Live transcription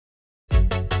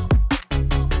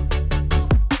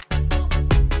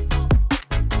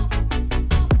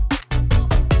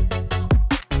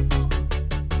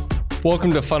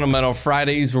Welcome to Fundamental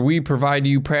Fridays, where we provide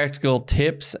you practical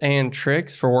tips and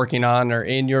tricks for working on or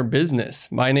in your business.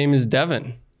 My name is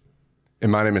Devin.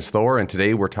 And my name is Thor, and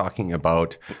today we're talking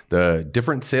about the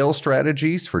different sales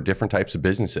strategies for different types of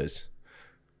businesses.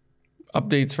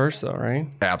 Updates first, though, right?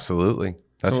 Absolutely.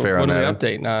 That's so fair on that. What are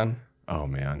we updating on? Oh,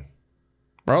 man.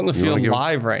 We're out in the field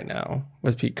live right now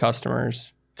with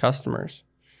customers.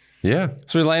 Yeah.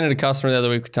 So we landed a customer the other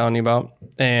week we're telling you about,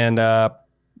 and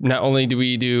not only do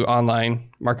we do online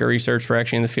market research, we're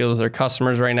actually in the field with our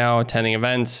customers right now, attending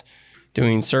events,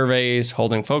 doing surveys,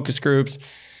 holding focus groups,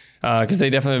 because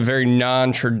they definitely have a very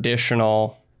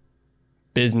non-traditional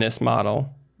business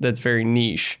model that's very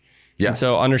niche. Yes. And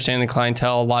so understanding the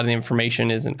clientele, a lot of the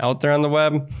information isn't out there on the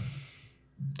web.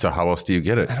 So how else do you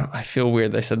get it? I feel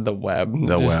weird they said the web.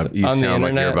 The web. You sound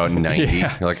like you're about 90.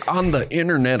 Yeah. You're like, on the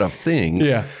Internet of Things.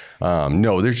 Yeah.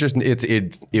 No, there's just,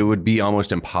 it would be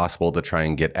almost impossible to try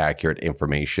and get accurate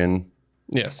information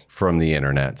from the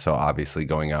internet. So obviously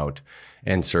going out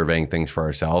and surveying things for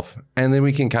ourselves, and then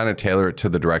we can kind of tailor it to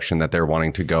the direction that they're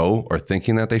wanting to go or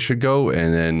thinking that they should go,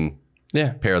 and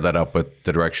then pair that up with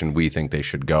the direction we think they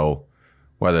should go,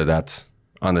 whether that's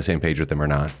on the same page with them or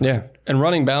not. Yeah. And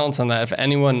running balance on that. If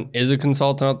anyone is a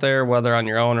consultant out there, whether on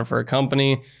your own or for a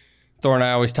company, Thor and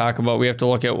I always talk about, we have to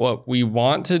look at what we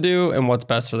want to do and what's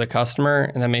best for the customer.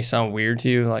 And that may sound weird to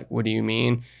you. Like, what do you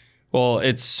mean? Well,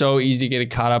 it's so easy to get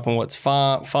caught up in what's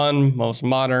fun, most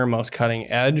modern, most cutting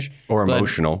edge. Or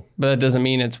emotional. But that doesn't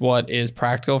mean it's what is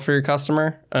practical for your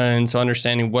customer. And so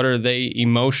understanding what are they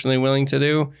emotionally willing to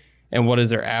do and what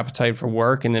is their appetite for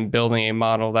work, and then building a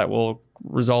model that will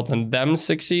result in them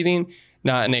succeeding,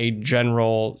 not in a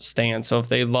general stance. So if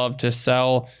they love to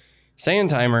sell sand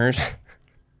timers,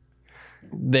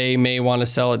 they may want to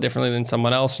sell it differently than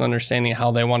someone else, and understanding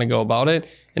how they want to go about it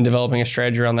and developing a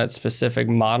strategy around that specific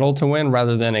model to win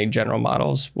rather than a general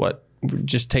model is what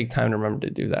just take time to remember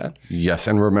to do that. Yes.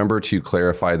 And remember to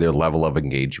clarify their level of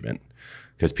engagement,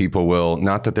 because people will,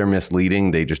 not that they're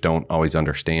misleading, they just don't always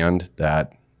understand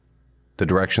that the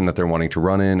direction that they're wanting to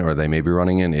run in, or they may be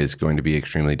running in, is going to be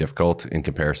extremely difficult in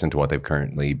comparison to what they've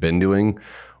currently been doing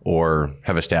or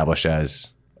have established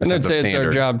as a And I'd say standard, it's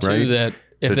our job too, right? that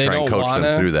if they don't want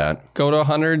to go to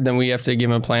 100, then we have to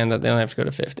give them a plan that they only have to go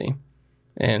to 50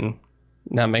 and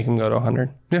not make them go to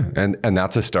 100. Yeah. And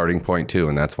that's a starting point too.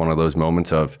 And that's one of those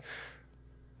moments of,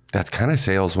 that's kind of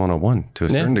sales 101 to a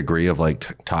certain degree of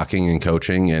like talking and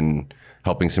coaching and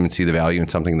helping someone see the value in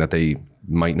something that they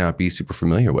might not be super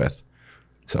familiar with.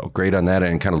 So great on that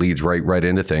end, kind of leads right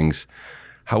into things.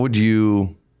 How would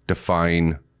you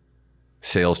define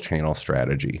sales channel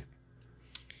strategy?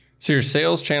 So your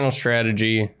sales channel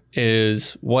strategy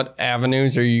is what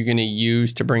avenues are you going to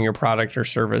use to bring your product or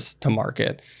service to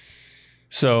market?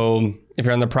 So if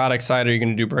you're on the product side, are you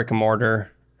going to do brick and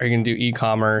mortar? Are you going to do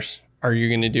e-commerce? Are you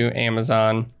going to do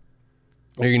Amazon?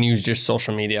 Are you going to use just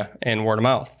social media and word of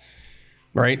mouth?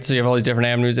 Right? So you have all these different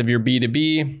avenues. If you're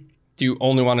B2B, do you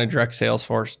only want a direct sales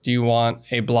force? Do you want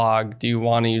a blog? Do you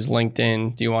want to use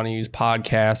LinkedIn? Do you want to use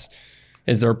podcasts?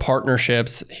 Is there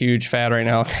partnerships? Huge fad right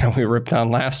now. We ripped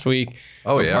on last week.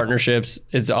 Oh, yeah. Partnerships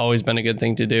has always been a good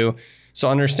thing to do. So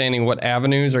understanding what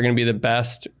avenues are going to be the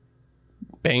best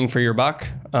bang for your buck,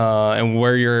 and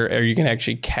where you can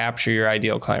actually capture your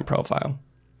ideal client profile.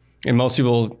 And most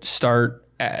people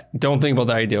don't think about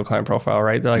the ideal client profile,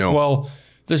 right? They're like, well,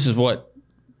 this is what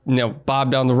Bob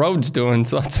down the road's doing,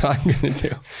 so that's what I'm going to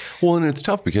do. Well, and it's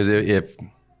tough because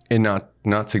and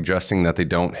not suggesting that they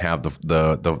don't have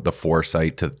the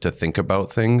foresight to think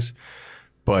about things,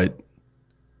 but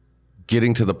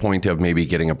getting to the point of maybe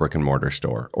getting a brick and mortar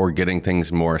store or getting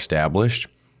things more established.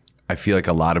 I feel like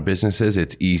a lot of businesses,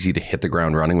 it's easy to hit the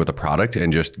ground running with a product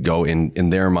and just go in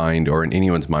their mind or in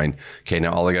anyone's mind, okay,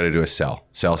 now all I got to do is sell.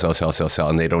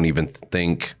 And they don't even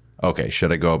think, okay,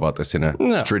 should I go about this in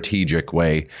a strategic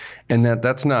way? And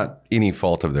that's not any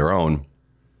fault of their own.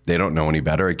 They don't know any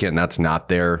better. Again, that's not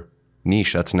their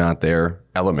niche. That's not their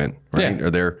element, right? Yeah.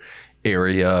 Or their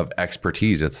area of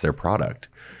expertise. It's their product.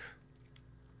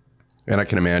 And I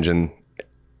can imagine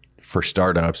for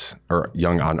startups or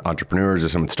young entrepreneurs or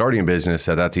someone starting a business,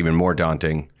 that's even more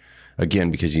daunting.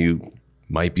 Again, because you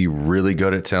might be really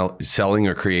good at selling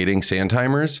or creating sand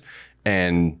timers,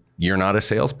 and you're not a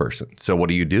salesperson. So what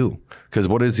do you do? Because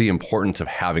what is the importance of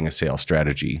having a sales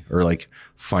strategy or like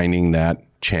finding that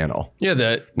channel?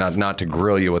 Yeah, not to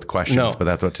grill you with questions, but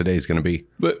that's what today's going to be.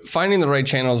 But finding the right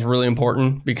channel is really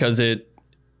important because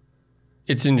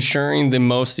it's ensuring the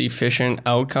most efficient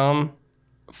outcome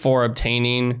for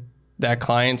obtaining that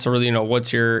client. So really,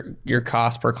 what's your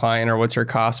cost per client, or what's your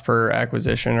cost per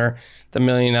acquisition, or the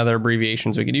million other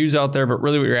abbreviations we could use out there. But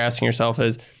really what you're asking yourself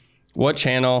is, What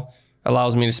channel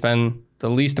allows me to spend the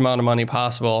least amount of money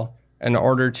possible in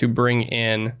order to bring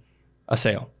in a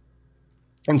sale?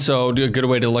 And so a good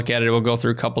way to look at it, we'll go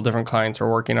through a couple different clients we're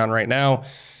working on right now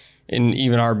in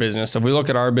even our business. So if we look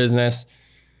at our business,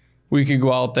 we could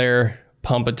go out there,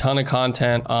 pump a ton of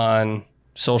content on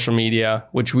social media,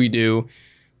 which we do,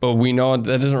 but we know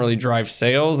that doesn't really drive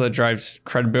sales. That drives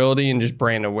credibility and just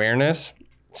brand awareness.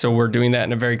 So we're doing that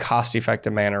in a very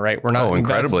cost-effective manner, right? We're not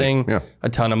investing a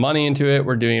ton of money into it.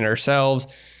 We're doing it ourselves.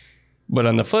 But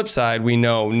on the flip side, we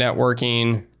know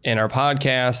networking in our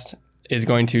podcast is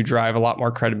going to drive a lot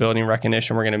more credibility and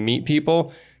recognition. We're going to meet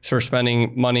people. So we're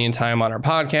spending money and time on our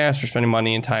podcast. We're spending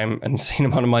money and time and the same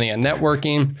amount of money on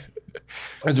networking,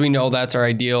 as we know that's our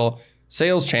ideal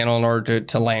sales channel in order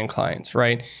to land clients,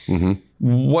 right? Mm-hmm.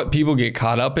 What people get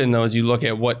caught up in, though, is you look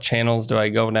at what channels do I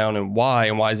go down and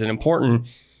why is it important?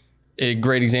 A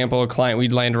great example, a client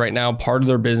we'd land right now, part of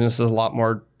their business is a lot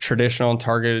more traditional and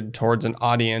targeted towards an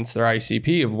audience, their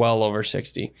ICP of well over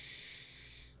 60.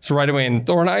 So right away in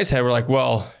Thor and I's head, we're like,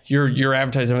 well, you're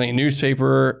advertising everything in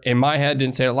newspaper. In my head,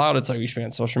 didn't say it loud. It's like, you should be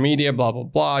on social media, blah, blah,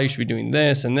 blah. You should be doing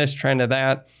this and this, trend of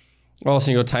that. All of a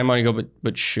sudden you go time out, you go,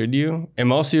 but should you? And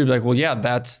most of you would be like, well, yeah,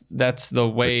 that's the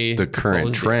way. The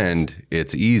current trend,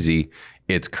 it's easy,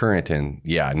 it's current. And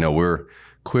yeah, no, we're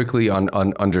quickly on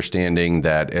understanding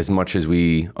that as much as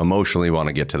we emotionally want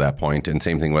to get to that point, and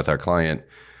same thing with our client,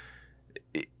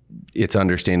 it's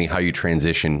understanding how you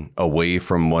transition away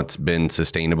from what's been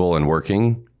sustainable and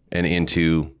working and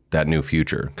into that new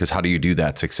future. Because how do you do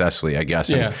that successfully, I guess?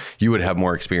 Yeah. And you would have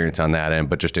more experience on that end,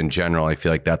 but just in general, I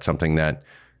feel like that's something that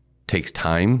takes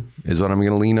time is what I'm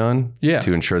going to lean on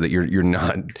to ensure that you're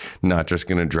not just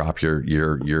going to drop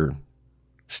your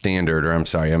standard, or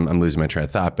I'm losing my train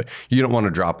of thought, but you don't want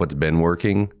to drop what's been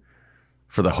working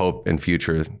for the hope and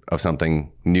future of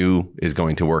something new is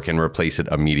going to work and replace it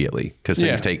immediately, because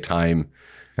things take time.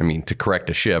 I mean, to correct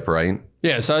a ship, right?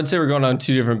 Yeah. So I'd say we're going on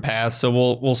two different paths. So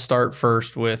we'll start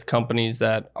first with companies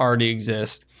that already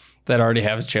exist, that already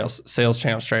have a sales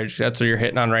channel strategy. That's what you're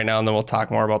hitting on right now. And then we'll talk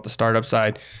more about the startup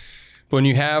side. But when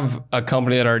you have a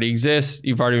company that already exists,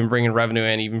 you've already been bringing revenue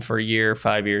in even for a year,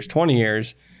 5 years, 20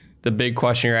 years. The big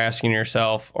question you're asking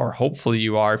yourself, or hopefully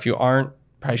you are, if you aren't,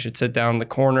 probably should sit down in the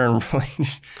corner and really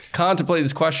just contemplate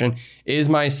this question. Is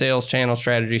my sales channel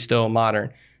strategy still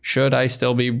modern? Should I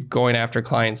still be going after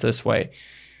clients this way?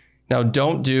 Now,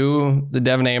 don't do the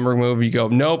Devin Amber move. You go,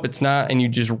 nope, it's not. And you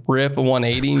just rip a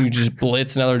 180 and you just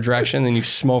blitz another direction. Then you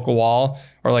smoke a wall.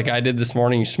 Or like I did this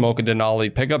morning, you smoke a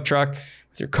Denali pickup truck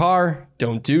with your car.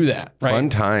 Don't do that. Right? Fun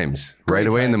times. Right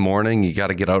away in the morning, you got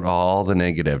to get out all the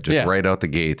negative, just right out the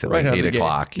gates at like 8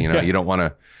 o'clock. You know, you don't want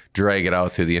to drag it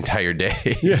out through the entire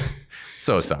day.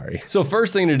 So sorry. So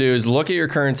first thing to do is look at your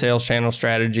current sales channel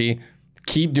strategy.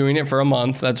 Keep doing it for a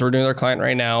month. That's what we're doing with our client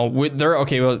right now.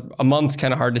 Well, a month's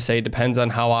kind of hard to say. It depends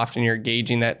on how often you're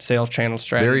engaging that sales channel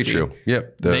strategy. Very true.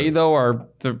 Yep. They, though, are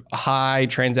the high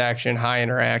transaction, high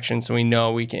interaction. So we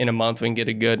know in a month we can get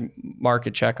a good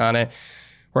market check on it.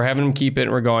 We're having them keep it.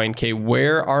 And we're going, okay,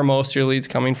 where are most of your leads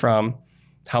coming from?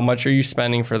 How much are you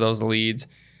spending for those leads?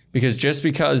 Because just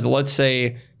because, let's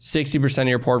say 60% of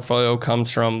your portfolio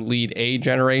comes from lead A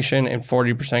generation and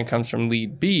 40% comes from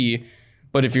lead B,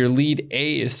 but if your lead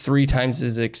A is 3 times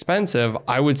as expensive,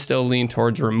 I would still lean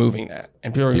towards removing that.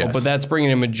 And people are going, but that's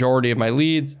bringing a majority of my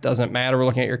leads. Doesn't matter. We're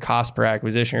looking at your cost per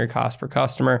acquisition, your cost per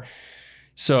customer.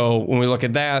 So when we look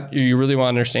at that, you really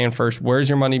want to understand first, where's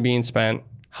your money being spent?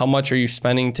 How much are you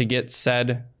spending to get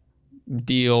said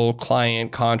deal,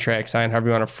 client, contract signed, however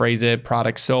you want to phrase it,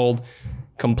 product sold,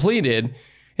 completed.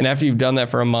 And after you've done that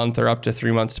for a month or up to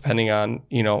 3 months, depending on,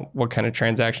 what kind of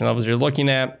transaction levels you're looking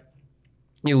at,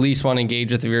 you at least want to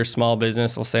engage with, if you're a small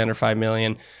business, we'll say under 5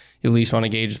 million, you at least want to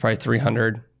engage with probably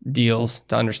 300 deals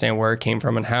to understand where it came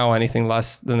from and how. Anything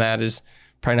less than that is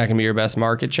probably not going to be your best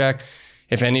market check.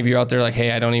 If any of you out there like,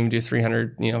 hey, I don't even do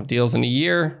 300 deals in a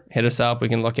year, hit us up. We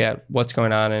can look at what's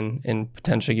going on and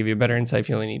potentially give you a better insight if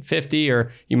you only need 50,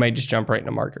 or you might just jump right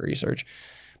into market research.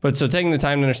 But so taking the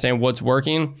time to understand what's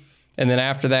working, and then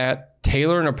after that,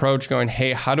 tailor an approach going,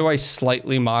 hey, how do I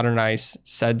slightly modernize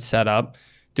said setup?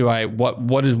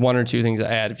 What is 1 or 2 things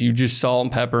to add? If you just salt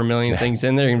and pepper a million things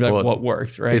in there, you're gonna be like, what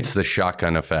worked, right? It's the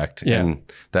shotgun effect. Yeah. And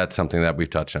that's something that we've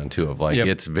touched on too, of like,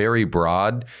 it's very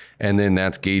broad, and then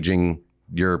that's gauging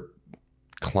your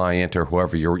client or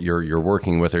whoever you're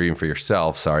working with, or even for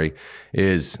yourself,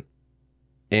 is,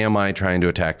 am I trying to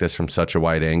attack this from such a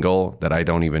wide angle that I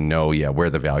don't even know where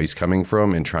the value's coming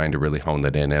from, and trying to really hone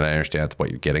that in? And I understand that's what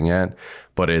you're getting at,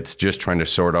 but it's just trying to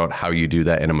sort out how you do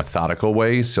that in a methodical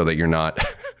way so that you're not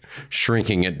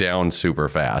shrinking it down super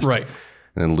fast. Right.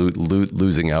 and then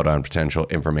losing out on potential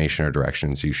information or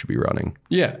directions you should be running.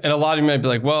 Yeah. And a lot of you might be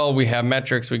like, well, we have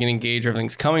metrics we can engage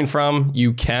everything's coming from.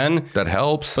 You can. That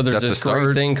helps. But there's That's this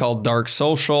great thing called dark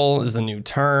social is the new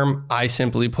term. I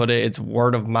simply put it, it's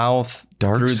word of mouth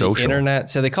through the internet.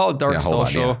 So they call it dark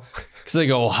social because they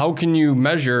go, how can you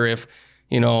measure if,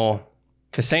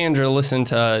 Cassandra listened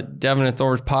to Devin and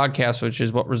Thor's podcast, which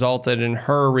is what resulted in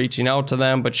her reaching out to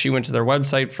them, but she went to their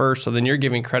website first. So then you're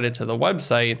giving credit to the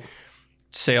website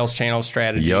sales channel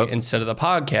strategy instead of the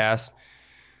podcast.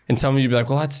 And some of you be like,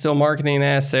 well, that's still marketing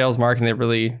as sales marketing. They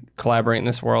really collaborate in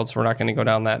this world. So we're not going to go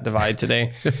down that divide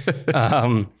today.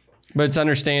 But it's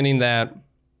understanding that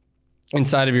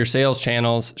inside of your sales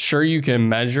channels, sure, you can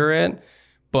measure it.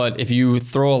 But if you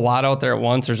throw a lot out there at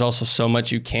once, there's also so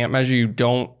much you can't measure.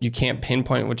 You can't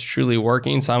pinpoint what's truly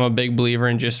working. So I'm a big believer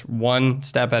in just one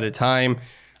step at a time.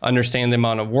 Understand the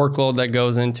amount of workload that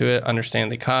goes into it.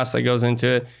 Understand the cost that goes into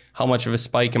it. How much of a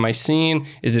spike am I seeing?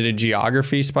 Is it a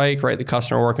geography spike, right? The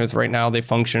customer we're working with right now, they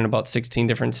function in about 16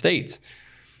 different states.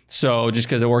 So just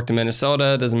because it worked in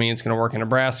Minnesota doesn't mean it's going to work in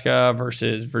Nebraska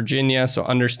versus Virginia. So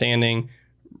understanding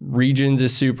regions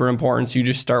is super important. So you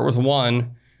just start with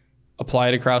one, apply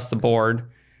it across the board.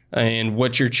 And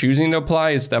what you're choosing to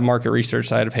apply is that market research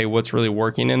side of, hey, what's really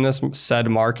working in this said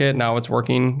market? Now it's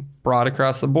working broad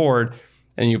across the board.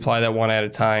 And you apply that one at a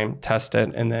time, test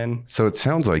it, and then... So it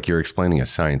sounds like you're explaining a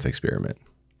science experiment.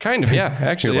 Kind of, yeah,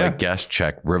 actually. You're like, guess,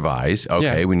 check, revise.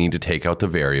 Okay, we need to take out the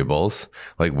variables.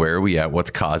 Like, where are we at?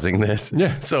 What's causing this?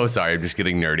 Yeah. So sorry, I'm just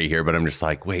getting nerdy here, but I'm just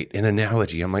like, wait, an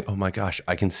analogy. I'm like, oh my gosh,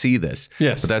 I can see this.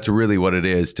 Yes. But that's really what it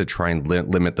is, to try and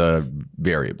limit the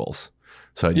variables.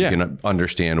 So you can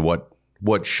understand what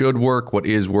should work, what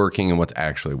is working, and what's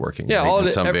actually working. Yeah, right?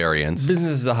 And some variance.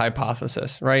 Business is a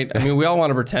hypothesis, right? I mean, we all want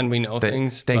to pretend we know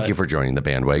things. Thank you for joining the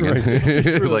bandwagon. Right.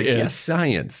 It really is. Yes,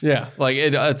 science. Yeah,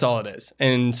 that's all it is.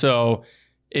 And so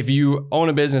if you own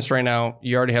a business right now,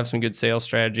 you already have some good sales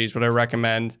strategies. What I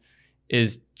recommend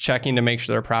is checking to make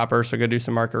sure they're proper. So go do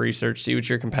some market research, see what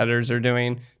your competitors are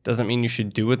doing. Doesn't mean you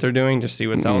should do what they're doing, just see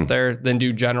what's out there. Then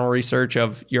do general research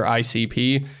of your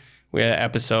ICP. We had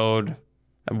episode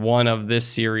 1 of this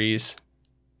series,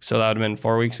 so that would have been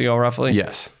 4 weeks ago roughly.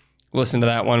 Yes. Listen to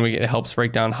that one. It helps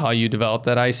break down how you develop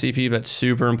that ICP, but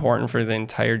super important for the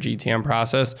entire GTM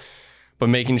process. But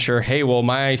making sure, hey, well,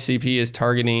 my ICP is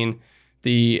targeting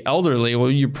the elderly.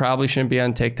 Well, you probably shouldn't be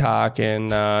on TikTok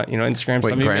and Instagram.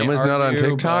 Wait, grandma's not on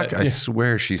TikTok? I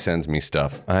swear she sends me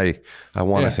stuff. I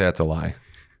want to say that's a lie.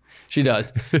 She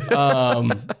does.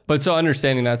 But so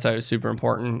understanding that side is super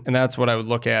important. And that's what I would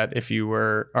look at if you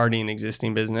were already an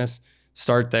existing business.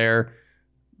 Start there,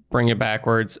 bring it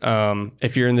backwards.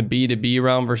 If you're in the B2B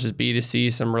realm versus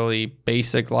B2C, some really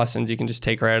basic lessons you can just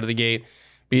take right out of the gate.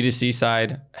 B2C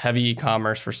side, heavy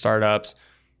e-commerce for startups,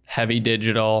 heavy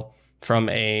digital from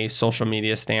a social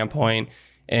media standpoint,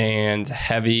 and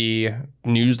heavy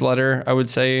newsletter, I would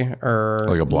say, or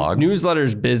like a blog.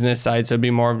 Newsletter's business side, so it'd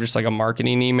be more of just like a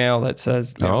marketing email that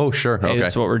says, sure, hey, this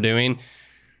is what we're doing.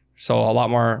 So a lot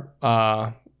more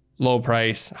low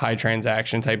price, high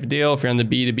transaction type of deal. If you're on the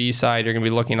B2B side, you're going to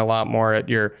be looking a lot more at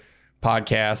your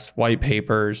podcasts, white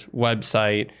papers,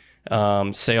 website,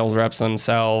 sales reps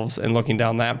themselves, and looking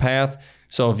down that path.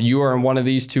 So if you are in one of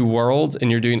these two worlds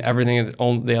and you're doing everything that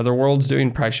the other world's doing,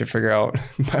 you probably should figure out,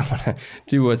 might want to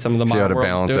do what some of the modern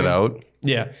world's doing. See how to balance it out.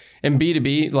 Yeah. And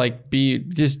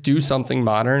B2B, just do something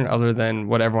modern other than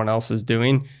what everyone else is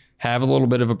doing. Have a little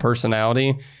bit of a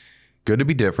personality. Good to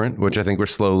be different, which I think we're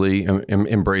slowly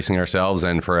embracing ourselves,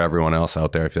 and for everyone else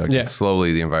out there. I feel like it's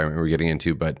slowly the environment we're getting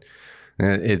into, but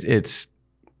it's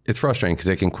frustrating because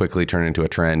it can quickly turn into a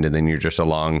trend, and then you're just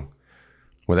along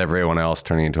with everyone else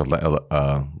turning into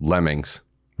lemmings,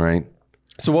 right?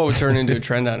 So what would turn into a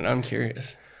trend on it? I'm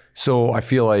curious. So I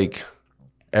feel like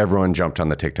everyone jumped on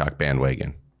the TikTok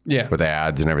bandwagon. Yeah. With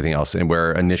ads and everything else. And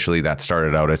where initially that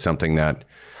started out as something that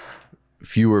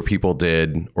fewer people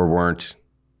did or weren't,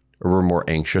 or were more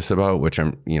anxious about, which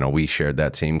we shared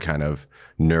that same kind of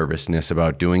nervousness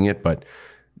about doing it. But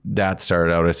that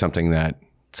started out as something that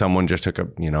someone just took a,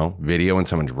 video in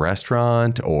someone's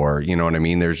restaurant, or, you know what I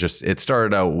mean? It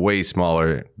started out way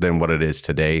smaller than what it is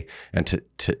today. And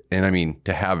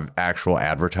to have actual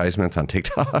advertisements on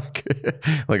TikTok,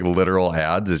 like literal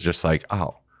ads, is just like,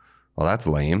 oh, well, that's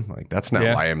lame. Like, that's not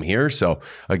why I'm here. So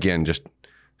again,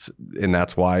 and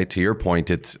that's why, to your point,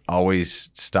 it's always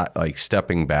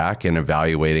stepping back and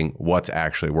evaluating what's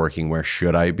actually working. Where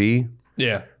should I be?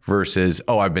 Yeah. versus,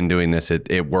 oh, I've been doing this.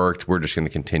 It worked. We're just going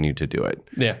to continue to do it.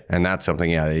 Yeah. And that's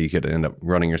something, you could end up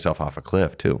running yourself off a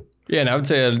cliff too. Yeah. And I would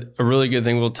say a really good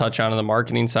thing we'll touch on the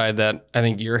marketing side that I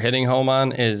think you're hitting home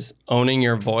on is owning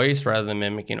your voice rather than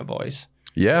mimicking a voice.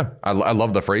 Yeah. I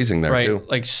love the phrasing there too.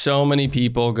 Like so many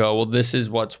people go, well, this is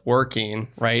what's working,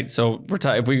 right? So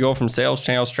if we go from sales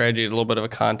channel strategy to a little bit of a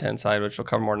content side, which we'll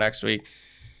cover more next week,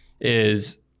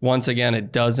 is once again,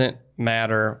 it doesn't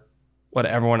matter what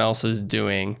everyone else is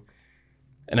doing.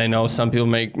 And I know some people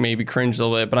maybe cringe a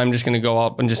little bit, but I'm just going to go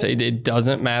up and just say it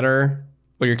doesn't matter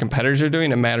what your competitors are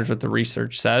doing. It matters what the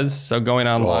research says. So going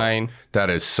online. Oh, that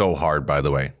is so hard, by the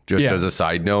way. Just as a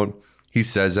side note, he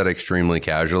says that extremely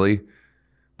casually,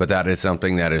 but that is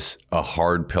something that is a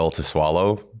hard pill to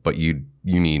swallow, but you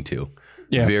need to.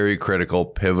 Yeah. Very critical,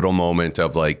 pivotal moment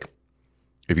of like,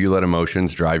 if you let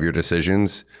emotions drive your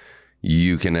decisions,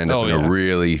 you can end up in a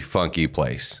really funky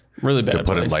place. Really bad to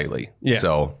put it lightly. Yeah.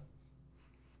 So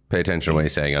pay attention to what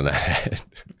he's saying on that.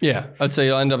 Yeah. I'd say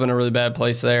you'll end up in a really bad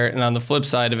place there. And on the flip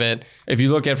side of it, if you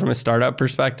look at it from a startup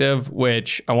perspective,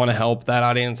 which I want to help that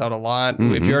audience out a lot.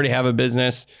 Mm-hmm. If you already have a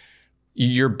business,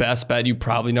 your best bet, you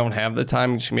probably don't have the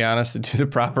time, just to be honest, to do the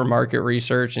proper market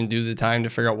research and do the time to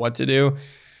figure out what to do.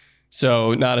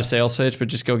 So not a sales pitch, but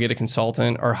just go get a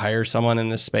consultant or hire someone in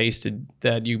this space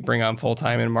that you bring on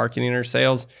full-time in marketing or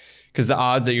sales. Because the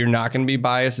odds that you're not going to be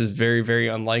biased is very, very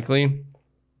unlikely.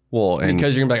 Well, and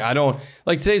because you're going to be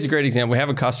like, today's a great example. We have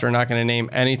a customer, not going to name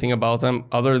anything about them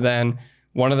other than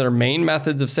one of their main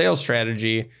methods of sales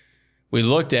strategy. We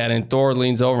looked at it and Thor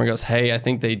leans over and goes, hey, I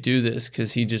think they do this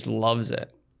because he just loves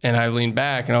it. And I leaned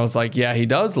back and I was like, yeah, he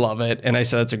does love it. And I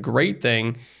said, that's a great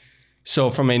thing. So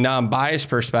from a non-biased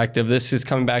perspective, this is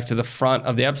coming back to the front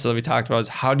of the episode we talked about is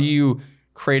how do you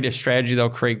create a strategy that'll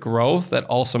create growth that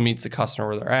also meets the customer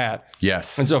where they're at?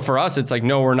 Yes. And so for us, it's like,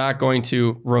 no, we're not going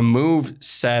to remove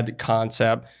said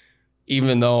concept,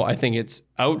 even though I think it's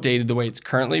outdated the way it's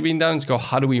currently being done. Let's go,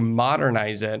 how do we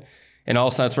modernize it? And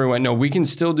also that's where we went, no, we can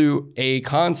still do a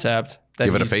concept that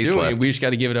give it a facelift. We just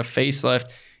got to give it a facelift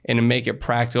and make it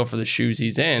practical for the shoes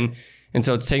he's in. And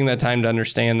so it's taking that time to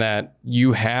understand that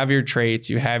you have your traits,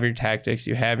 you have your tactics,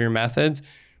 you have your methods,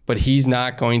 but he's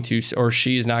not going to, or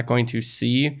she is not going to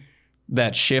see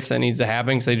that shift that needs to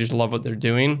happen because they just love what they're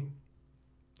doing.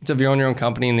 So if you own your own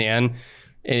company in the end,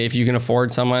 if you can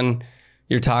afford someone,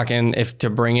 you're talking if to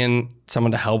bring in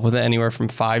someone to help with it anywhere from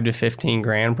 5 to 15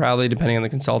 grand, probably depending on the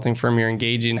consulting firm you're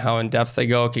engaging, how in depth they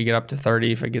go. It could get up to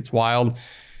 30 if it gets wild.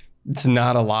 It's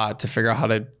not a lot to figure out how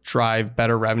to drive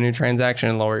better revenue transaction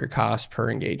and lower your cost per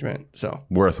engagement. So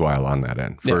worthwhile on that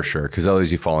end for sure. Because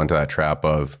otherwise you fall into that trap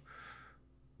of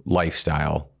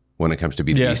lifestyle when it comes to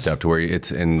B2B stuff to where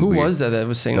it's in. Who was that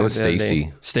was saying that? Was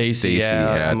Stacy. Stacy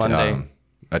at Monday.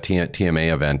 A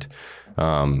TMA event.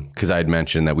 Because I had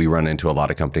mentioned that we run into a lot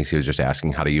of companies. He was just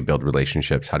asking, how do you build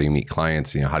relationships? How do you meet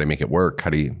clients? How do you make it work? How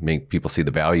do you make people see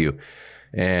the value?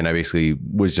 And I basically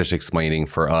was just explaining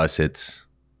for us, it's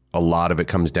a lot of it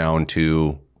comes down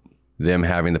to them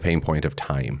having the pain point of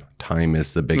time. Time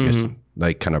is the biggest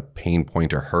kind of pain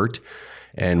point or hurt.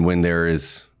 And when there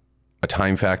is a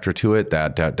time factor to it,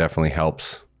 that definitely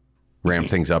helps ramp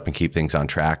things up and keep things on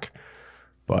track.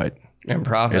 But and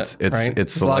profit,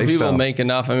 it's the a lot lifestyle. Of people make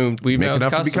enough. I mean, we make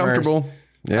enough to be comfortable.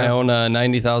 Yeah. I own a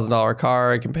 $90,000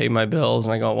 car. I can pay my bills,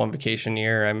 and I go on one vacation a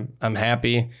year. I'm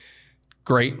happy.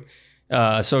 Great.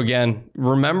 So again,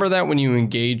 remember that when you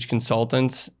engage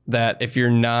consultants, that if you're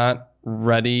not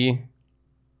ready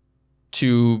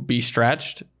to be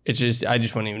stretched, I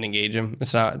just wouldn't even engage them.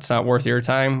 It's not worth your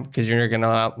time because you're going to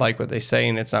not like what they say,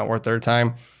 and it's not worth their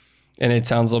time. And it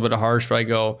sounds a little bit harsh, but I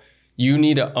go, you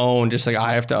need to own, just like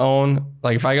I have to own.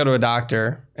 Like if I go to a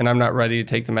doctor and I'm not ready to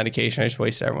take the medication, I just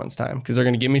waste everyone's time because they're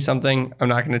going to give me something. I'm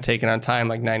not going to take it on time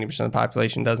like 90% of the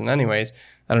population doesn't anyways.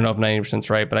 I don't know if 90% is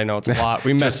right, but I know it's a lot.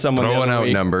 We met someone throwing out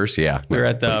week. Numbers. Yeah. We were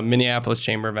at the Minneapolis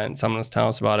Chamber event and someone was telling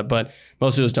us about it, but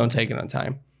most of us don't take it on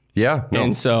time. Yeah. No.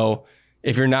 And so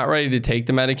if you're not ready to take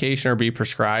the medication or be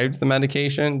prescribed the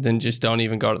medication, then just don't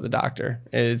even go to the doctor.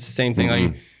 It's the same thing.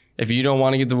 Like if you don't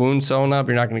want to get the wound sewn up,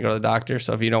 you're not going to go to the doctor.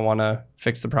 So if you don't want to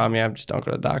fix the problem you have, just don't go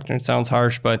to the doctor. It sounds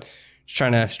harsh, but just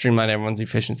trying to streamline everyone's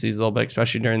efficiencies a little bit,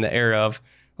 especially during the era of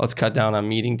let's cut down on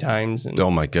meeting times. And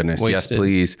oh my goodness. Yes,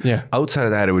 please. Yeah. Outside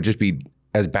of that, it would just be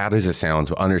as bad as it sounds,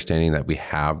 but understanding that we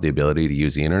have the ability to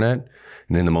use the internet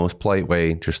and in the most polite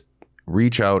way, just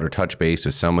reach out or touch base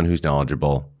with someone who's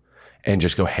knowledgeable and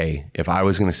just go, hey, if I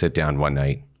was going to sit down one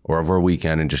night or over a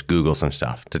weekend and just Google some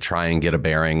stuff to try and get a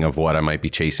bearing of what I might be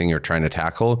chasing or trying to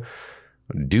tackle,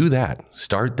 do that.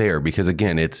 Start there because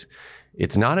again, it's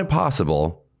not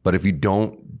impossible, but if you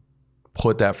don't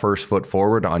put that first foot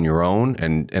forward on your own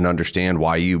and understand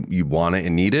why you want it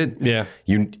and need it. Yeah.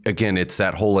 Again, it's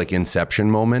that whole like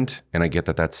inception moment. And I get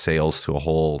that that's sales to a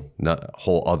whole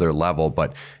other level,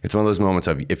 but it's one of those moments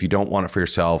of if you don't want it for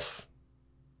yourself,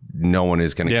 no one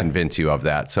is going to convince you of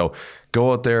that. So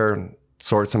go out there,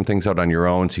 sort some things out on your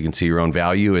own so you can see your own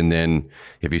value. And then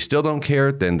if you still don't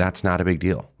care, then that's not a big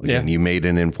deal. Again, you made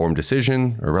an informed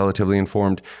decision or relatively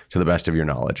informed to the best of your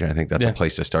knowledge. And I think that's a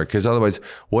place to start, because otherwise,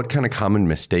 what kind of common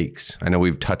mistakes? I know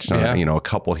we've touched on, a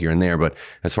couple here and there, but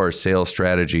as far as sales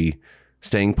strategy,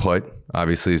 staying put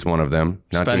obviously is one of them.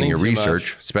 Not doing your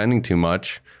research, spending too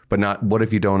much, but not, what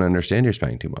if you don't understand you're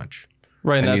spending too much?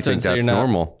 Right. And you think that's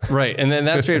normal. Right. And then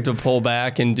that's where you have to pull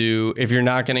back and do, if you're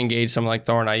not going to engage someone like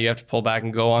Thor and I, you have to pull back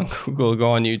and go on Google,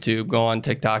 go on YouTube, go on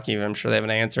TikTok even. I'm sure they have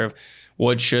an answer of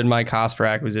what should my cost per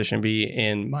acquisition be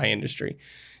in my industry.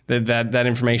 That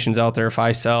information's out there. If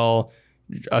I sell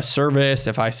a service,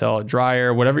 if I sell a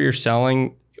dryer, whatever you're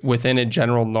selling within a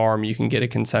general norm, you can get a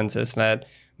consensus. And that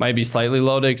might be slightly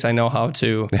loaded because I know how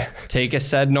to take a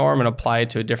said norm and apply it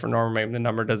to a different norm. Maybe the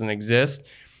number doesn't exist.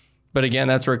 But again,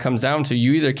 that's where it comes down to.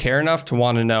 You either care enough to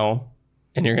want to know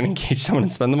and you're going to engage someone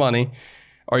and spend the money,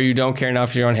 or you don't care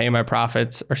enough. You're going, hey, my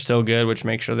profits are still good, which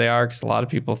make sure they are, because a lot of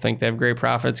people think they have great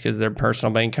profits because their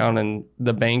personal bank account and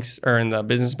the banks or in the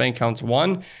business bank account's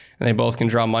one, and they both can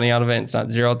draw money out of it. It's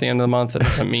not zero at the end of the month. That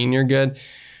doesn't mean you're good.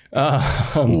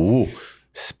 Ooh,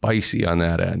 spicy on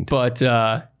that end. But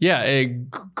a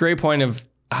great point of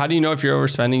how do you know if you're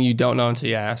overspending? You don't know until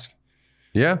you ask.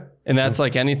 Yeah. And that's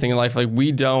like anything in life. Like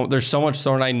there's so much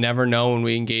Thor and I never know when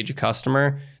we engage a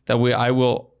customer that I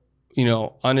will,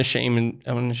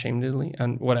 unashamedly,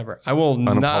 and whatever. I will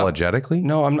unapologetically?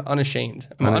 No, I'm unashamed.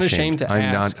 I'm unashamed to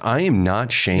ask. I am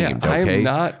not shamed, okay? I am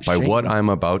not by shamed what I'm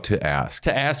about to ask.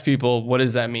 To ask people, what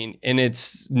does that mean? And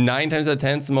it's 9 times out of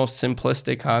 10, it's the most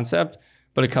simplistic concept,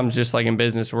 but it comes just like in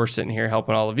business. We're sitting here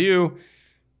helping all of you.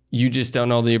 You just don't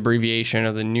know the abbreviation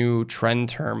or the new trend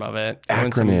term of it. Acronyms.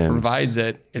 When someone provides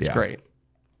it, it's great.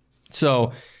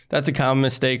 So that's a common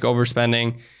mistake,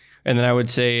 overspending. And then I would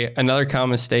say another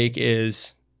common mistake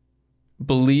is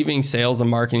believing sales and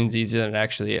marketing is easier than it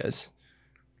actually is.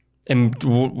 And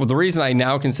the reason I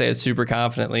now can say it super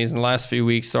confidently is in the last few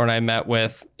weeks, Thor and I met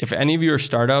with, if any of you are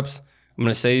startups, I'm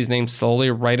going to say these names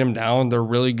slowly, write them down. They're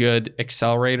really good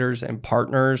accelerators and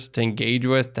partners to engage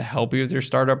with to help you with your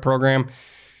startup program.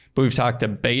 But we've talked to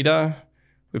Beta,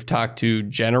 we've talked to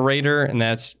Generator, and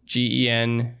that's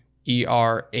GENER8,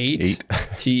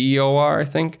 TEOR, I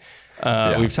think.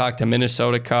 We've talked to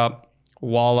Minnesota Cup,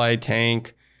 Walleye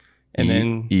Tank, and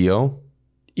then EO?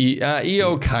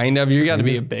 EO kind of. You got to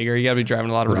be bigger. You got to be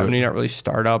driving a lot of revenue, not really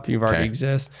startup. You've already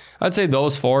exist. I'd say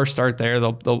those 4 start there.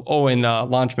 And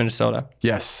Launch Minnesota.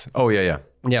 Yes. Oh, yeah.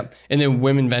 Yep. And then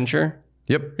Women Venture.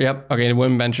 Yep. Okay,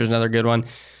 Women Venture is another good one.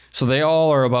 So they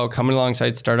all are about coming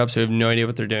alongside startups who have no idea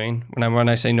what they're doing. When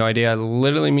I say no idea, I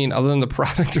literally mean other than the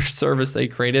product or service they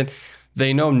created,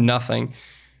 they know nothing.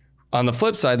 On the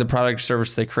flip side, the product or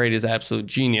service they create is absolute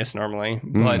genius normally.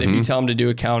 But if you tell them to do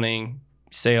accounting,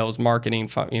 sales, marketing,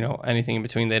 anything in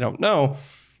between, they don't know.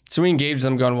 So we engage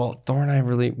them going, well, Thor and I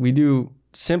we do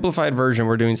simplified version.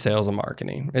 We're doing sales and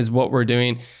marketing is what we're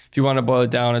doing. If you want to boil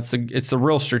it down, it's the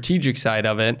real strategic side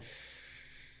of it.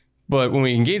 But when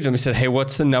we engaged them, we said, hey,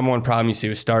 what's the number one problem you see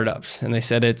with startups? And they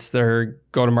said it's their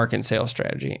go-to-market and sales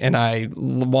strategy. And I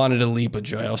wanted to leap with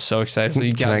joy. I was so excited. So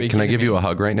can I give you a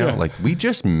hug right now? Yeah. Like, we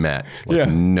just met.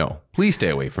 No, please stay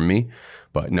away from me.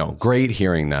 But no, great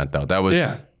hearing that, though. That was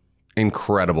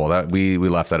incredible. That we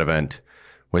left that event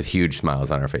with huge smiles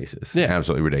on our faces. Yeah.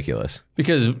 Absolutely ridiculous.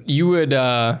 Because you would...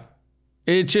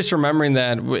 it's just remembering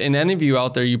that in any of you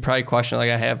out there, you probably question, like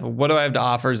I have, what do I have to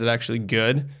offer? Is it actually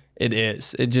good? It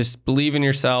is. It just believe in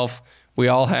yourself. We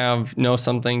all know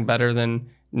something better than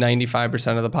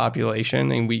 95% of the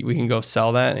population, and we can go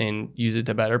sell that and use it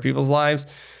to better people's lives.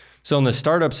 So in the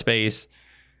startup space,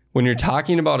 when you're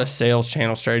talking about a sales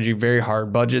channel strategy, very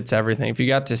hard, budgets, everything. If you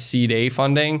got to seed A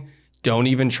funding, don't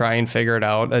even try and figure it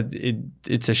out.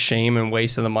 It's a shame and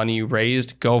waste of the money you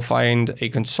raised. Go find a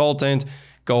consultant,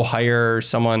 go hire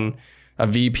someone, a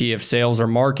VP of sales or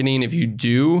marketing. If you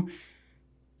do,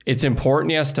 it's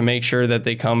important, yes, to make sure that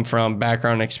they come from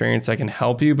background and experience that can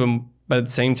help you, but at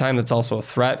the same time, that's also a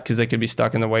threat because they could be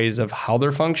stuck in the ways of how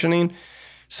they're functioning.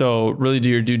 So really do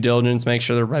your due diligence, make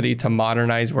sure they're ready to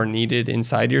modernize where needed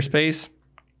inside your space.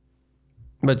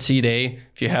 But seed A,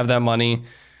 if you have that money,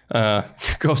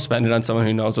 go spend it on someone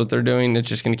who knows what they're doing. It's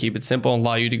just going to keep it simple and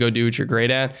allow you to go do what you're great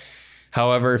at.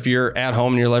 However, if you're at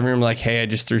home in your living room, like, hey, I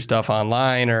just threw stuff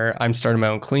online, or I'm starting my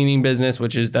own cleaning business,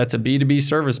 that's a B2B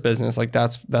service business. Like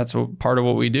that's part of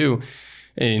what we do.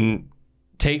 And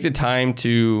take the time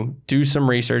to do some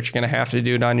research. You're going to have to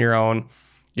do it on your own.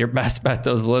 Your best bet,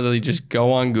 though, is literally just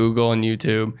go on Google and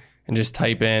YouTube and just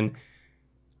type in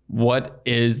what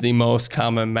is the most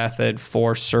common method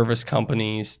for service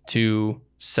companies to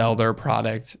sell their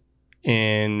product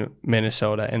in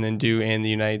Minnesota and then do in the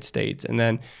United States, and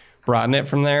then broaden it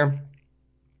from there.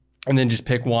 And then just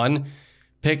pick one.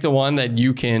 Pick the one that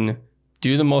you can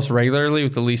do the most regularly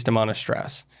with the least amount of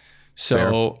stress.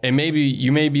 So it may be,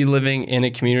 you may be living in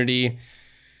a community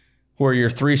where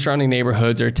your 3 surrounding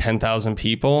neighborhoods are 10,000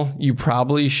 people. You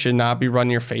probably should not be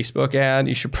running your Facebook ad.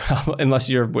 You should probably, unless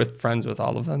you're with friends with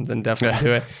all of them, then definitely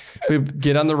do it. But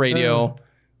get on the radio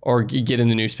or get in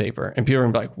the newspaper, and people are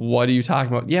gonna be like, what are you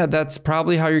talking about? Yeah, that's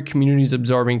probably how your community is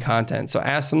absorbing content. So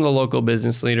ask some of the local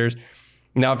business leaders.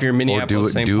 Now, if you're in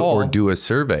Minneapolis, or do a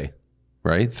survey,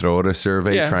 right? Throw out a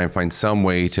survey, try and find some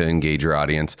way to engage your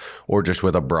audience, or just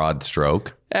with a broad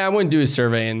stroke. I wouldn't do a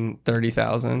survey in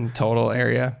 30,000 total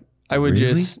area. I would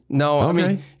I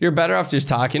mean, you're better off just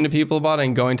talking to people about it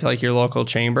and going to like your local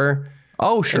chamber.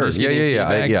 Oh, sure.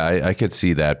 I could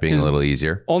see that being a little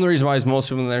easier. Only reason why is most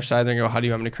people on their side, they're going to go, how do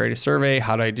you want me to create a survey?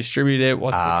 How do I distribute it?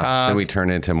 What's the cost? Then we turn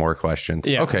into more questions.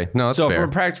 Yeah. Okay. No, that's fair. So from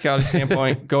a practicality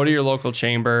standpoint, go to your local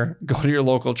chamber, go to your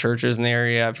local churches in the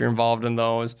area if you're involved in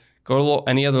those. Go to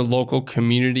any other local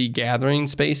community gathering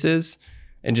spaces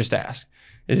and just ask.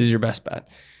 This is your best bet.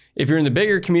 If you're in the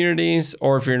bigger communities,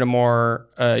 or if you're in a more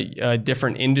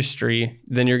different industry,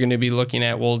 then you're going to be looking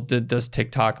at, well, does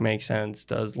TikTok make sense?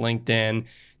 Does LinkedIn?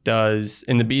 Does,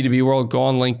 in the B2B world, go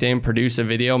on LinkedIn, produce a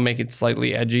video, make it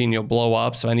slightly edgy, and you'll blow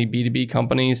up. So any B2B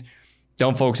companies,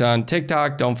 don't focus on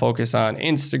TikTok, don't focus on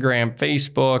Instagram,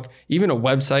 Facebook, even a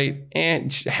website,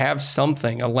 and have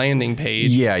something, a landing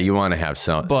page. Yeah, you want to have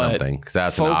something.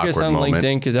 That's an awkward moment. Focus on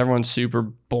LinkedIn because everyone's super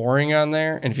boring on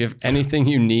there. And if you have anything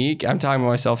unique, I'm talking to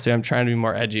myself too, I'm trying to be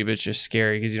more edgy, but it's just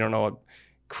scary because you don't know what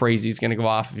crazy is going to go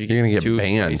off if you You're going get to get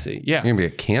banned. Spicy. Yeah. You're going to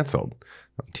get canceled.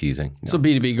 I'm teasing. No. So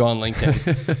B2B, go on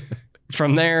LinkedIn.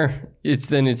 From there, it's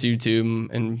YouTube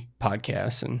and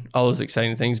podcasts and all those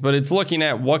exciting things. But it's looking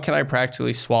at what can I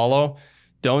practically swallow.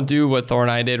 Don't do what Thor and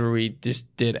I did where we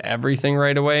just did everything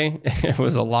right away. It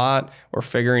was a lot. We're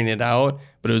figuring it out,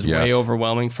 but it was way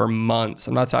overwhelming for months.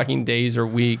 I'm not talking days or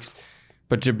weeks,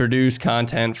 but to produce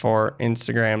content for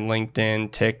Instagram,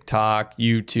 LinkedIn, TikTok,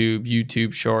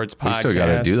 YouTube Shorts, podcasts. We still got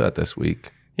to do that this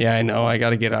week. Yeah, I know. I got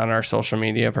to get on our social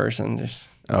media person.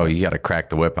 You got to crack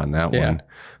the whip on that one.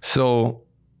 So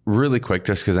really quick,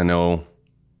 just because I know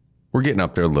we're getting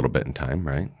up there a little bit in time,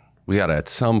 right? We got to, at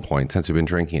some point, since we've been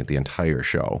drinking it the entire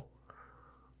show,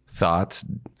 thoughts.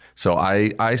 So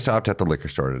I stopped at the liquor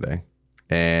store today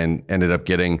and ended up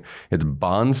getting, it's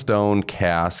Bondstone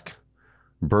Cask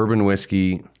Bourbon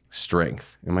Whiskey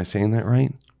Strength. Am I saying that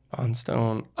right?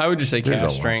 Bondstone. I would just say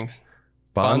Cask Strength.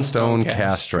 Bondstone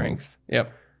Cask Strength.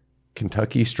 Yep.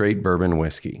 Kentucky Straight Bourbon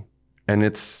Whiskey. And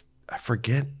it's, I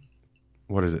forget,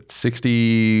 what is it?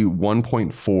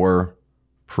 61.4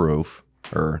 proof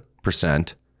or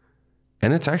percent.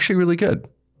 And it's actually really good.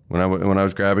 When I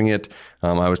was grabbing it,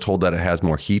 I was told that it has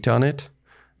more heat on it.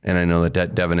 And I know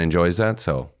that Devin enjoys that.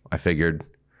 So I figured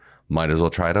might as well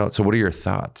try it out. So what are your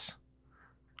thoughts?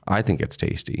 I think it's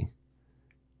tasty.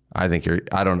 I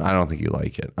don't think you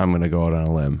like it. I'm going to go out on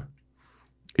a limb.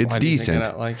 It's decent.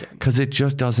 Because it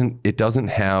just doesn't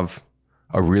have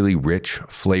a really rich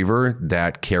flavor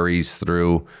that carries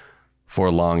through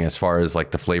for long. As far as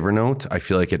like the flavor note, I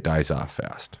feel like it dies off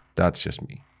fast. That's just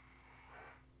me.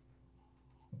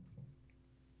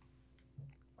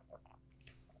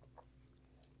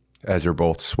 As you're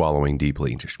both swallowing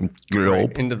deeply, just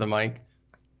right into the mic.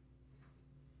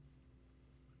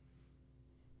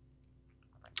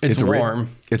 It's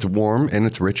warm. It's warm and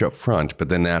it's rich up front, but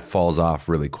then that falls off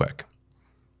really quick.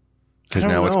 Because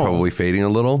now it's probably fading a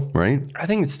little, right? I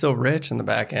think it's still rich in the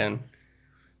back end.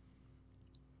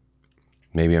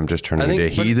 Maybe I'm just turning into a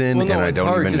heathen and I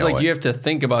don't even know it. You have to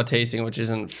think about tasting, which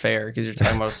isn't fair because you're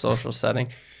talking about a social setting.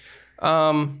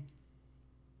 Drop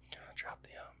the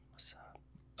what's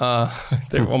up?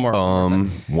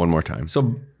 One more time.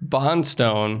 So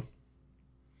Bondstone,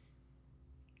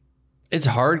 it's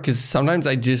hard because sometimes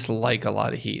I just like a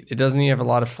lot of heat. It doesn't even have a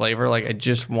lot of flavor. Like I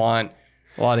just want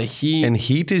a lot of heat. And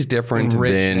heat is different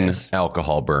than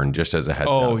alcohol burn, just as a heads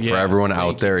up. For everyone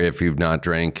out there, if you've not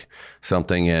drank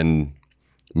something and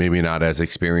maybe not as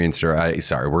experienced,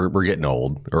 or we're getting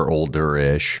old or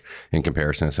older-ish in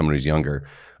comparison to someone who's younger.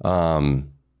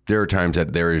 There are times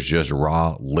that there is just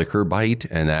raw liquor bite,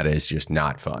 and that is just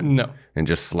not fun. No. And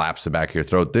just slaps the back of your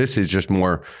throat. This is just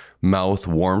more mouth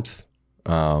warmth.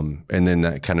 And then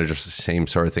that kind of just the same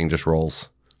sort of thing just rolls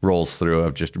rolls through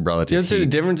of just relative I'd say the heat.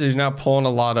 difference is you're not pulling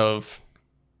a lot of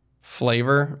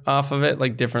flavor off of it,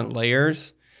 like different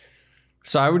layers.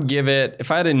 So I would give it,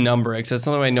 if I had a number, because that's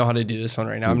the only way I know how to do this one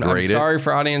right now. I'm sorry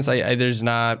for audience.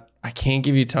 I can't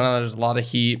give you a ton of, there's a lot of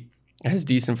heat. It has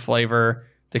decent flavor.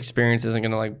 The experience isn't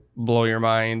going to like blow your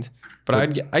mind, but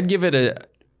I'd give it I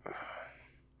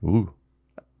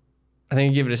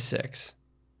think I'd give it a 6,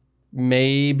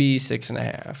 maybe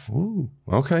 6.5. Ooh,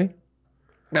 okay.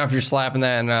 Now, if you're slapping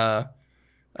that in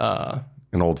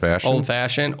An old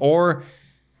fashioned, or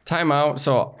time out.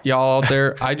 So y'all out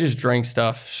there, I just drank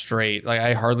stuff straight. Like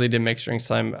I hardly did mixed drinks.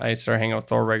 I started hanging out with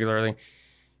Thor regularly.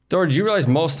 Thor, did you realize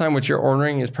most time what you're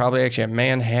ordering is probably actually a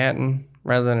Manhattan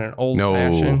rather than an old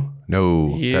fashioned?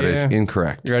 No, that is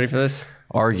incorrect. You ready for this?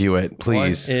 Argue it,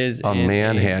 please. What is a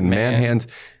Manhattan? Manhattan's.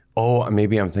 Oh,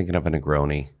 maybe I'm thinking of a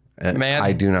Negroni.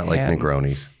 I do not like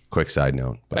Negronis. Quick side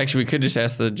note. But. Actually, we could just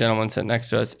ask the gentleman sitting next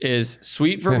to us. Is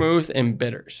sweet vermouth and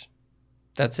bitters.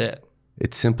 That's it.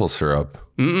 It's simple syrup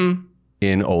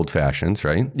in old fashions,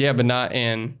 right? Yeah, but not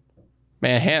in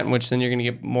Manhattan, which then you're going to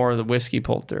get more of the whiskey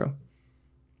pulled through.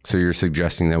 So you're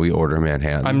suggesting that we order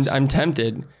Manhattans? I'm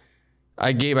tempted.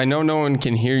 Gabe, I know no one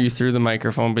can hear you through the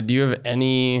microphone, but do you have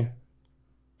any...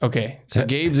 Okay, so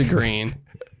Gabe's agreeing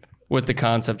with the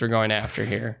concept we're going after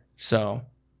here. So,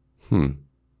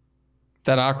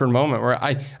 that awkward moment where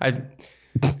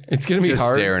it's going to be just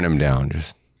hard staring him down,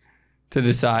 just to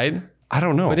decide. I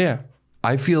don't know. But yeah,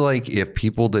 I feel like if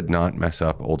people did not mess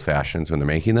up old fashions when they're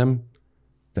making them,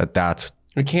 that's.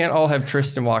 We can't all have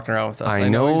Tristan walking around with us. I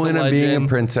know, and I'm being a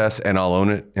princess, and I'll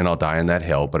own it, and I'll die on that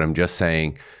hill. But I'm just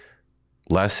saying,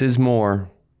 less is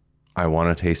more. I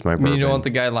want to taste my bourbon. You don't want the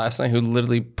guy last night who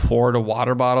literally poured a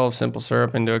water bottle of simple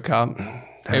syrup into a cup.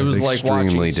 It was like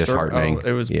extremely disheartening.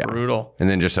 It was brutal. And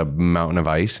then just a mountain of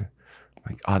ice.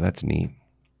 Like, oh, that's neat.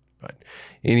 But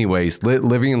anyways,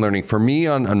 living and learning. For me,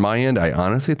 on my end, I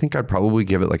honestly think I'd probably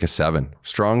give it like a 7.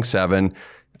 Strong 7.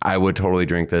 I would totally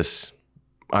drink this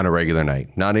on a regular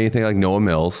night. Not anything like Noah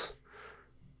Mills,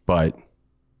 but...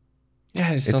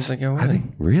 Yeah, I just don't think I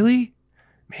would. Really?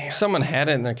 Man. If someone had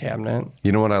it in their cabinet.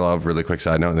 You know what I love, really quick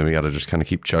side note, and then we got to just kind of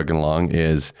keep chugging along,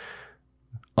 is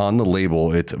on the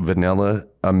label, it's vanilla,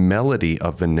 a melody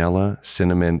of vanilla,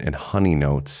 cinnamon, and honey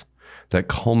notes that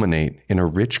culminate in a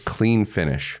rich, clean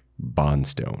finish,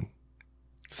 Bondstone.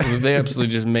 So they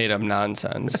absolutely just made up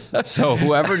nonsense. So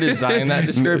whoever designed that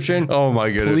description, oh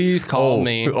my goodness, please call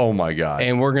me. Oh my God.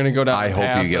 And we're going to go down I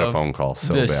hope you get a phone call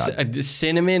so bad.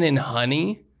 Cinnamon and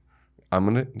honey. I'm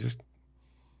going to just...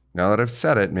 Now that I've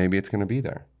said it, maybe it's going to be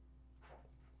there.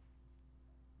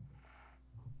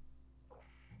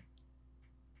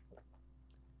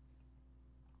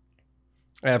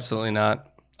 Absolutely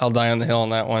not. I'll die on the hill on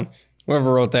that one.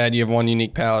 Whoever wrote that, you have one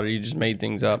unique palate or you just made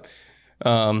things up.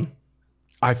 I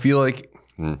feel like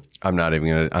I'm not even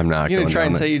going to, I'm not going to try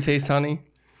and say you taste honey?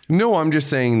 No, I'm just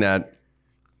saying that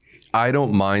I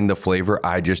don't mind the flavor.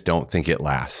 I just don't think it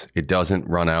lasts. It doesn't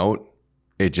run out.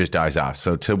 It just dies off.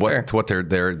 So to what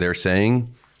they're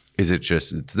saying is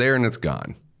it's there and it's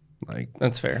gone. Like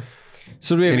that's fair.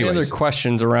 So do we have any other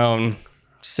questions around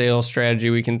sales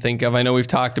strategy we can think of? I know we've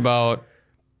talked about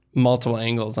multiple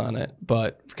angles on it,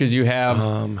 but because you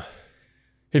have,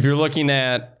 if you're looking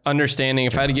at understanding,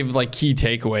 if I had to give like key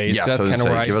takeaways, that's kind of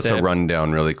where I give us a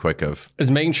rundown really quick of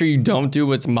is making sure you don't do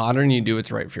what's modern, you do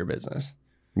what's right for your business.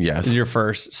 Yes, is your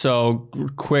first. So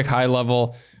quick high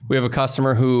level, we have a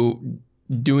customer who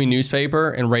doing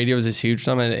newspaper and radio is huge for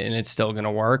them, and it's still going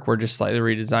to work. We're just slightly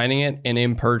redesigning it, and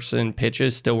in-person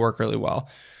pitches still work really well.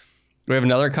 We have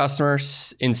another customer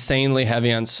insanely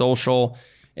heavy on social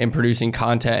and producing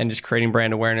content and just creating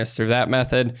brand awareness through that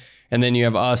method. And then you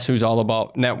have us who's all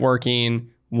about networking,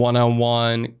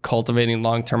 one-on-one, cultivating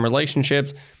long-term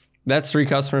relationships. That's 3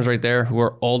 customers right there who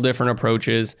are all different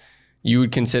approaches. You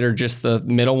would consider just the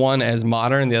middle one as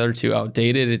modern, the other 2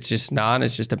 outdated. It's just not.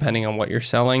 It's just depending on what you're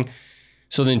selling.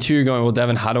 So then 2, you're going, well,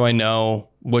 Devin, how do I know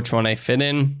which one I fit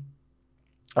in?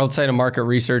 Outside of market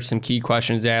research, some key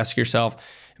questions to ask yourself.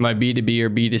 Am I B2B or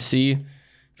B2C?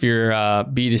 If you're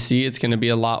B2C, it's going to be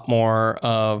a lot more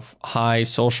of high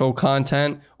social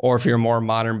content, or if you're a more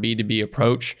modern B2B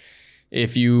approach.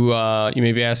 If you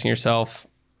may be asking yourself,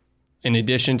 in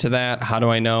addition to that, how do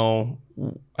I know?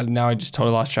 Now I just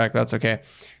totally lost track, but that's okay.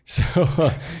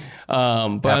 So...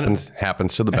 but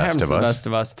happens to the best of us. Best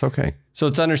of us. It's okay. So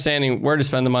it's understanding where to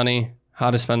spend the money,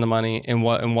 how to spend the money, and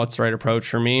what's the right approach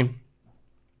for me.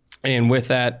 And with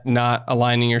that, not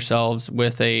aligning yourselves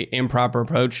with a improper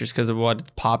approach just because of what's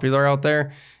popular out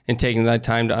there, and taking that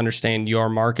time to understand your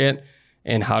market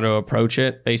and how to approach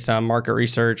it based on market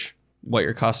research, what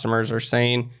your customers are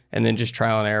saying, and then just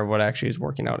trial and error what actually is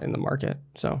working out in the market.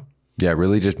 So yeah,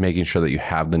 really just making sure that you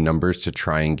have the numbers to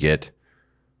try and get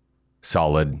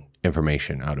solid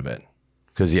information out of it.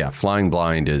 Because yeah, flying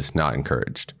blind is not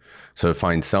encouraged. So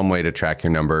find some way to track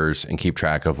your numbers and keep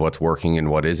track of what's working and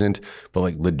what isn't, but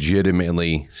like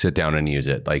legitimately sit down and use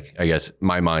it. Like, I guess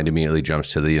my mind immediately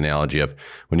jumps to the analogy of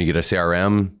when you get a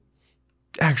CRM,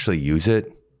 actually use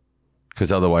it.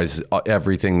 Because otherwise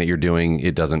everything that you're doing,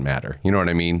 it doesn't matter. You know what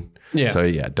I mean? Yeah. So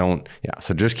yeah,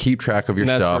 so just keep track of your and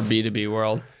that's stuff. for B2B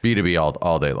world. B2B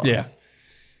all day long. Yeah.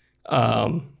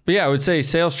 But yeah, I would say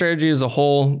sales strategy as a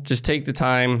whole, just take the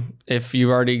time. If you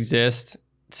already exist,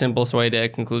 simplest way to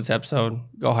conclude this episode,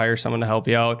 go hire someone to help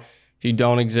you out. If you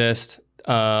don't exist,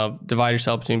 divide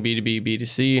yourself between B2B,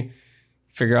 B2C.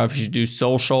 Figure out if you should do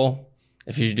social,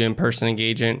 if you should do in-person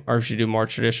engagement, or if you should do more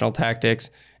traditional tactics,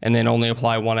 and then only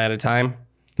apply one at a time.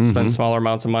 Spend smaller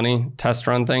amounts of money, test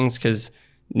run things, because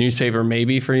newspaper may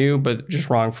be for you, but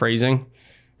just wrong phrasing,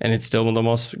 and it's still going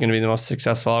to be the most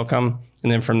successful outcome.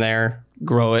 And then from there,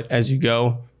 grow it as you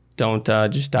go. Don't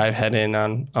just dive head in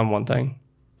on one thing.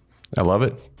 I love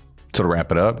it. So to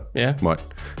wrap it up, yeah.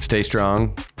 Stay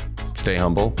strong, stay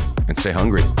humble, and stay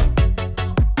hungry.